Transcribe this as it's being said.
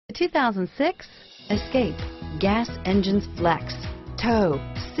2006 Escape. Gas engines flex, tow,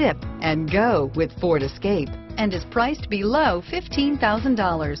 sip, and go with Ford Escape, and is priced below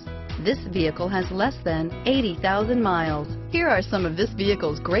 $15,000. This vehicle has less than 80,000 miles. Here are some of this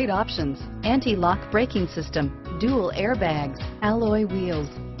vehicle's great options: anti-lock braking system, dual airbags, alloy wheels,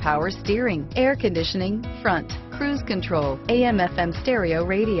 power steering, air conditioning, front, cruise control, AM/FM stereo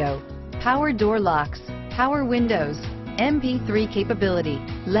radio, power door locks, power windows, MP3 capability,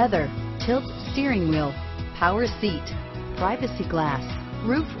 leather, tilt steering wheel, power seat, privacy glass,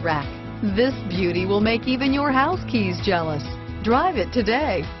 roof rack. This beauty will make even your house keys jealous. Drive it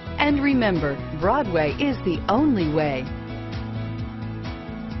today. And remember, Broadway is the only way.